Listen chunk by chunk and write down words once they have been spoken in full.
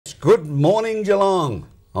Good morning, Geelong,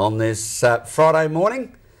 on this Friday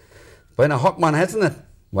morning. Been a hot one, hasn't it?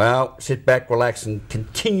 Well, sit back, relax and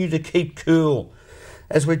continue to keep cool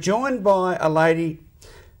as we're joined by a lady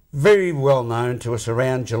very well known to us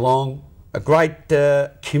around Geelong, a great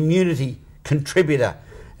community contributor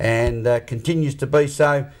and continues to be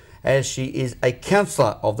so as she is a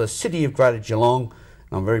councillor of the City of Greater Geelong.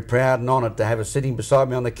 I'm very proud and honoured to have her sitting beside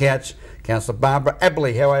me on the couch, Councillor Barbara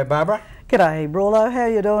Abley. How are you, Barbara? G'day, Brawlo. How are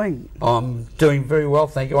you doing? I'm doing very well,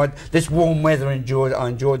 thank you. This warm weather, I enjoy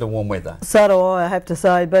the warm weather. So do I have to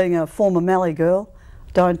say, being a former Mallee girl,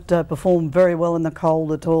 don't perform very well in the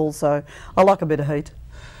cold at all, so I like a bit of heat.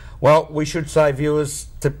 Well, we should say, viewers,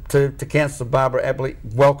 to Councillor Barbara Abley,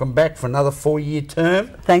 welcome back for another 4-year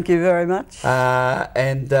term. Thank you very much. How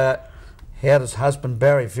does husband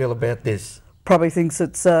Barry feel about this? Probably thinks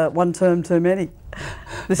it's one term too many.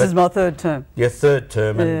 This is my third term. Your third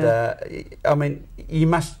term, yeah. And I mean, you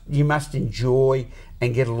must enjoy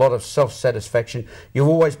and get a lot of self-satisfaction. You've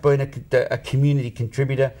always been a community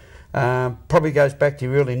contributor. Probably goes back to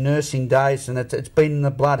your early nursing days, and it's been in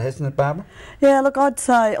the blood, hasn't it, Barbara? Yeah, look, I'd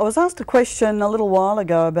say, I was asked a question a little while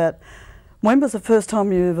ago about when was the first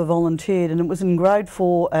time you ever volunteered, and it was in grade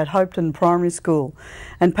 4 at Hopeton Primary School.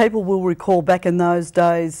 And people will recall back in those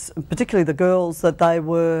days, particularly the girls, that they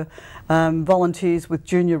were volunteers with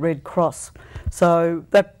Junior Red Cross. So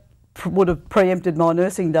that would have preempted my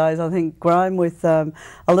nursing days, I think, Graham, with a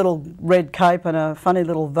little red cape and a funny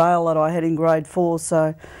little veil that I had in grade 4.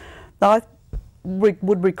 So I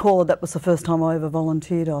would recall that was the first time I ever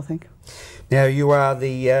volunteered, I think. Now, you are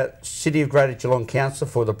the City of Greater Geelong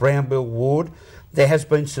Councillor for the Brownbill ward. There has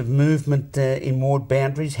been some movement in ward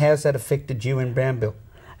boundaries. How's that affected you in Brownbill?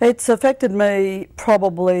 It's affected me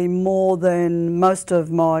probably more than most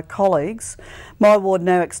of my colleagues. My ward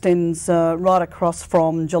now extends right across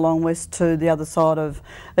from Geelong West to the other side of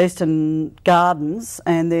Eastern Gardens,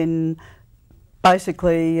 and then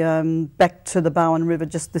basically back to the Bowen River,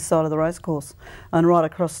 just this side of the racecourse, and right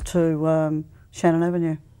across to Shannon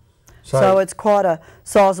Avenue. So it's quite a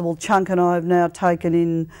sizable chunk, and I've now taken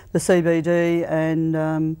in the CBD and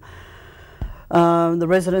the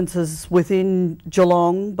residences within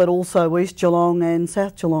Geelong, but also East Geelong and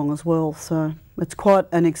South Geelong as well. So it's quite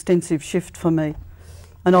an extensive shift for me.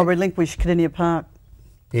 And I relinquish Cadinia Park.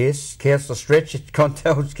 Yes, Councillor Stretch gets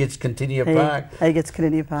Cadinia Park. He gets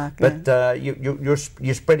Cadinia Park. But yeah.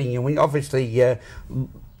 You're spreading your wing. Obviously,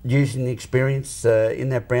 using the experience in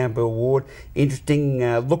that Brownbill ward. Interesting,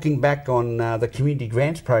 looking back on the community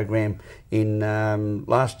grants program in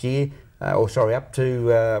last year, up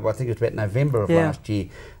to I think it was about November of last year,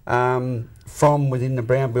 from within the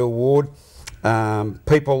Brownbill ward.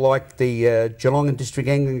 People like the Geelong District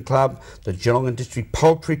Angling Club, the Geelong District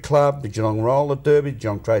Poultry Club, the Geelong Roller Derby, the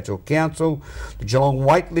Geelong Tradeshill Council, the Geelong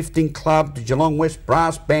Weightlifting Club, the Geelong West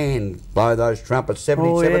Brass Band, blow those trumpets,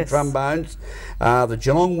 77 trombones, the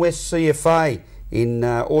Geelong West CFA in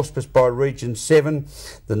auspice by Region 7,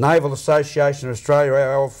 the Naval Association of Australia,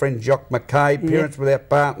 our old friend Jock McCabe, Parents Without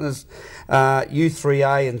Partners,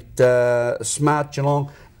 U3A and Smart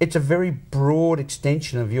Geelong. It's a very broad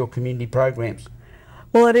extension of your community programs.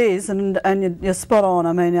 Well, it is, and you're spot on.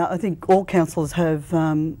 I mean, I think all councils have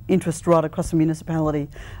interest right across the municipality,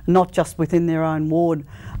 not just within their own ward.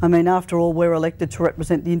 I mean, after all, we're elected to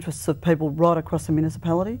represent the interests of people right across the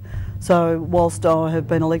municipality. So whilst I have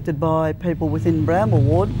been elected by people within Brownbill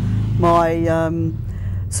ward,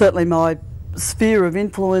 certainly my sphere of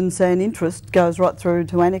influence and interest goes right through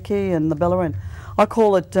to Anarchy and the Bellarine. I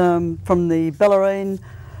call it from the Bellarine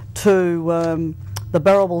to the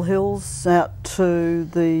Barrable Hills, out to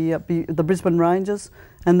the Brisbane Ranges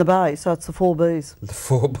and the Bay. So it's the 4 Bs. The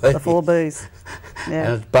 4 Bs. The 4 Bs. Yeah.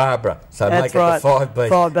 And it's Barbara, so that's make it the 5 Bs.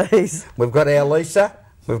 5 Bs. We've got our Lisa,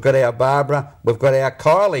 we've got our Barbara, we've got our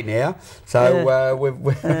Kylie now. So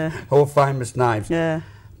we're all famous names. Yeah.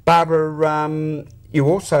 Barbara, you're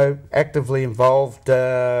also actively involved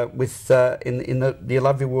with in you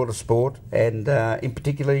love your world of sport, and in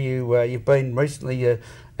particular you've been recently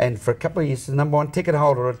and for a couple of years the #1 ticket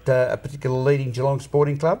holder at a particular leading Geelong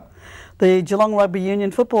sporting club. The Geelong Rugby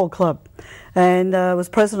Union Football Club, and was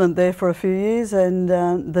president there for a few years and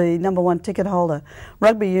the #1 ticket holder.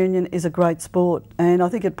 Rugby union is a great sport, and I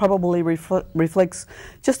think it probably reflects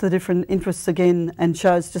just the different interests again, and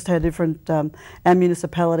shows just how different our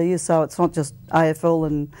municipality is. So it's not just AFL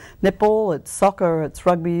and netball, it's soccer, it's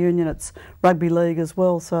rugby union, it's rugby league as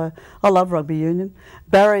well. So I love rugby union.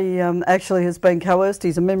 Barry actually has been coerced.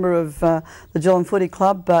 He's a member of the Geelong Footy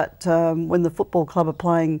Club, but when the football club are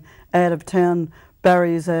playing out of town,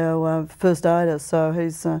 Barry's our first aider, so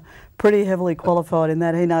he's pretty heavily qualified in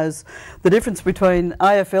that. He knows the difference between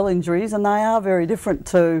AFL injuries, and they are very different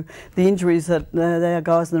to the injuries that our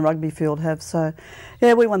guys in the rugby field have. So,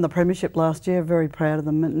 yeah, we won the premiership last year, very proud of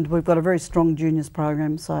them, and we've got a very strong juniors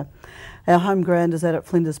program. So our home ground is out at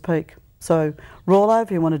Flinders Peak. So, Rollo,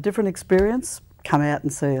 if you want a different experience, come out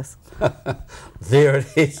and see us. There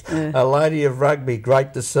it is, a lady of rugby,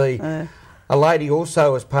 great to see. A lady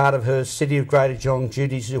also as part of her City of Greater Geelong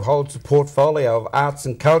duties who holds the portfolio of arts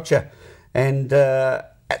and culture, and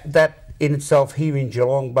that in itself here in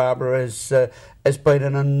Geelong, Barbara, has been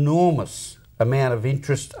an enormous amount of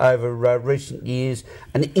interest over recent years,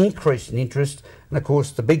 an increase in interest, and of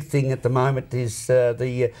course the big thing at the moment is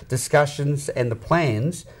the discussions and the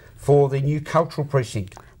plans for the new cultural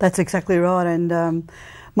precinct. That's exactly right, and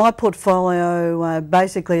my portfolio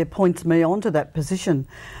basically appoints me onto that position.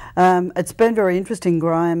 It's been very interesting,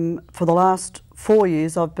 Graham. For the last 4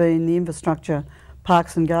 years I've been the infrastructure,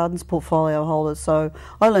 parks and gardens portfolio holder, so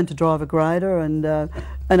I learned to drive a grader, and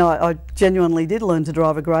I genuinely did learn to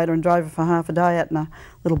drive a grader and drove it for half a day out in a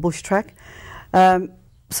little bush track.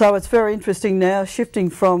 So it's very interesting now, shifting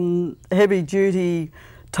from heavy duty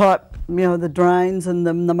type, you know, the drains and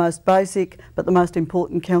the most basic but the most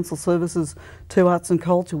important council services to arts and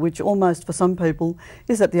culture, which almost for some people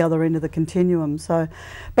is at the other end of the continuum. So,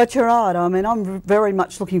 but you're right, I mean, I'm very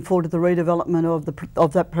much looking forward to the redevelopment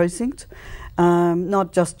of that precinct,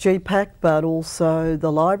 not just GPAC but also the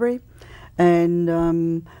library and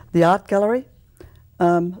the art gallery.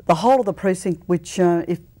 The whole of the precinct, which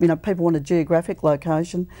if people want a geographic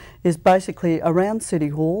location, is basically around City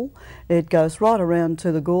Hall. It goes right around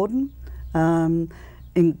to the Gordon,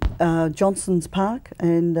 in Johnson's Park,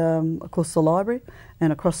 and of course the library,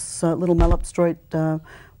 and across Little Mallup Street,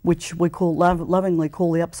 which we lovingly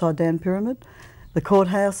call the Upside Down Pyramid, the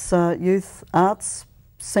Courthouse Youth Arts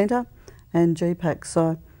Centre, and GPAC.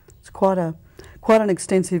 So it's quite an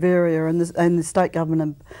extensive area, and the state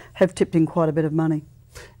government have tipped in quite a bit of money.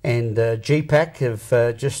 And GPAC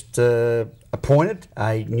have just appointed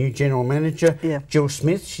a new general manager, Jill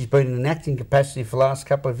Smith. She's been in an acting capacity for the last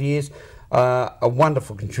couple of years. A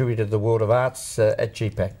wonderful contributor to the world of arts at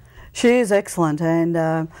GPAC. She is excellent, and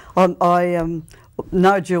I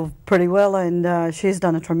know Jill pretty well, and she's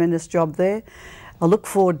done a tremendous job there. I look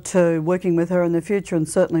forward to working with her in the future, and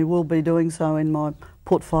certainly will be doing so in my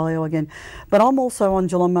portfolio again. But I'm also on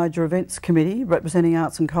Geelong Major Events Committee representing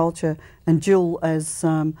arts and culture, and Jill, as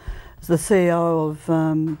the CEO of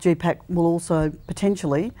GPAC, will also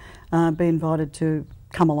potentially be invited to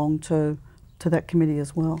come along to that committee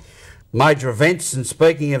as well. Major events, and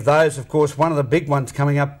speaking of those, of course, one of the big ones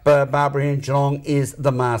coming up, Barbara, here in Geelong is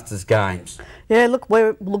the Masters Games. Yeah, look,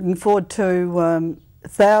 we're looking forward to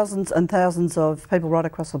thousands and thousands of people right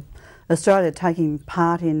across Australia taking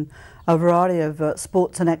part in a variety of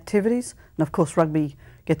sports and activities, and of course rugby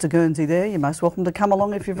gets a Guernsey there. You're most welcome to come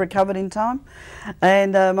along if you've recovered in time.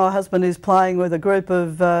 And my husband is playing with a group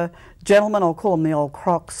of gentlemen, I'll call them the old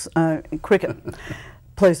crocs, cricket.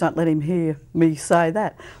 Please don't let him hear me say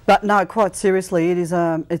that. But no, quite seriously,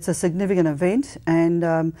 it's a significant event, and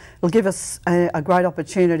it'll give us a great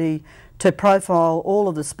opportunity to profile all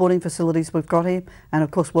of the sporting facilities we've got here, and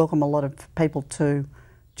of course welcome a lot of people to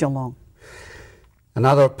Geelong.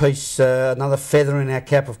 Another piece, another feather in our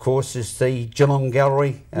cap, of course, is the Geelong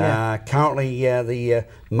Gallery. Currently the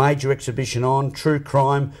major exhibition on, True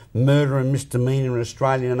Crime, Murder and Misdemeanor in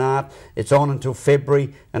Australian Art. It's on until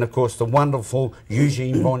February, and of course the wonderful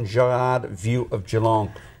Eugene Bonjard view of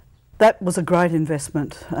Geelong. That was a great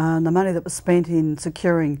investment. The money that was spent in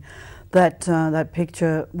securing that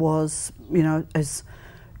picture was, has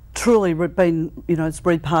truly been, it's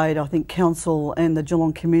repaid, I think, council and the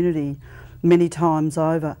Geelong community many times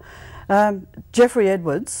over. Jeffrey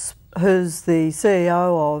Edwards, who's the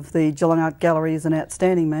CEO of the Geelong Art Gallery, is an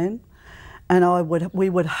outstanding man, and we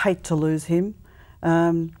would hate to lose him.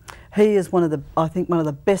 He is one of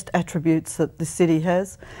the best attributes that the city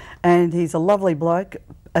has, and he's a lovely bloke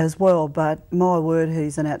as well, but my word,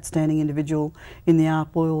 he's an outstanding individual in the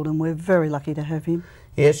art world, and we're very lucky to have him.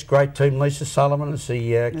 Yes, great team. Lisa Sullivan is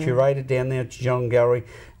the curator down there at Geelong Gallery.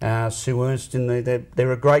 Sue Ernst,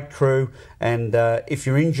 they're a great crew, and if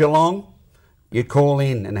you're in Geelong, you call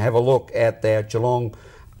in and have a look at their Geelong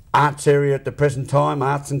arts area at the present time,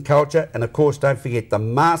 arts and culture, and of course don't forget the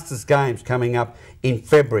Masters Games coming up in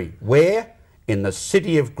February. Where? In the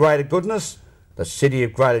city of greater goodness, the city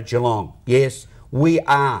of greater Geelong. Yes, we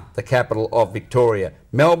are the capital of Victoria.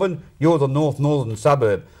 Melbourne, you're the northern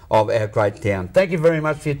suburb of our great town. Thank you very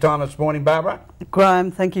much for your time this morning, Barbara.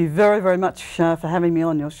 Graham, thank you very, very much for having me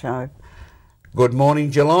on your show. Good morning,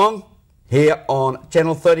 Geelong. here on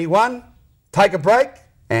Channel 31. Take a break,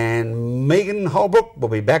 and Megan Holbrook will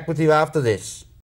be back with you after this.